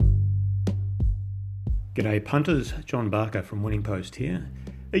G'day punters, John Barker from Winning Post here.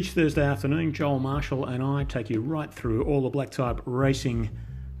 Each Thursday afternoon, Joel Marshall and I take you right through all the black type racing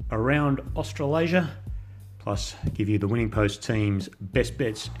around Australasia, plus give you the Winning Post team's best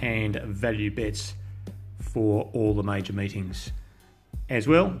bets and value bets for all the major meetings, as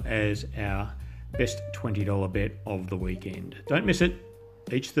well as our best $20 bet of the weekend. Don't miss it,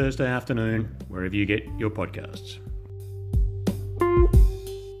 each Thursday afternoon, wherever you get your podcasts.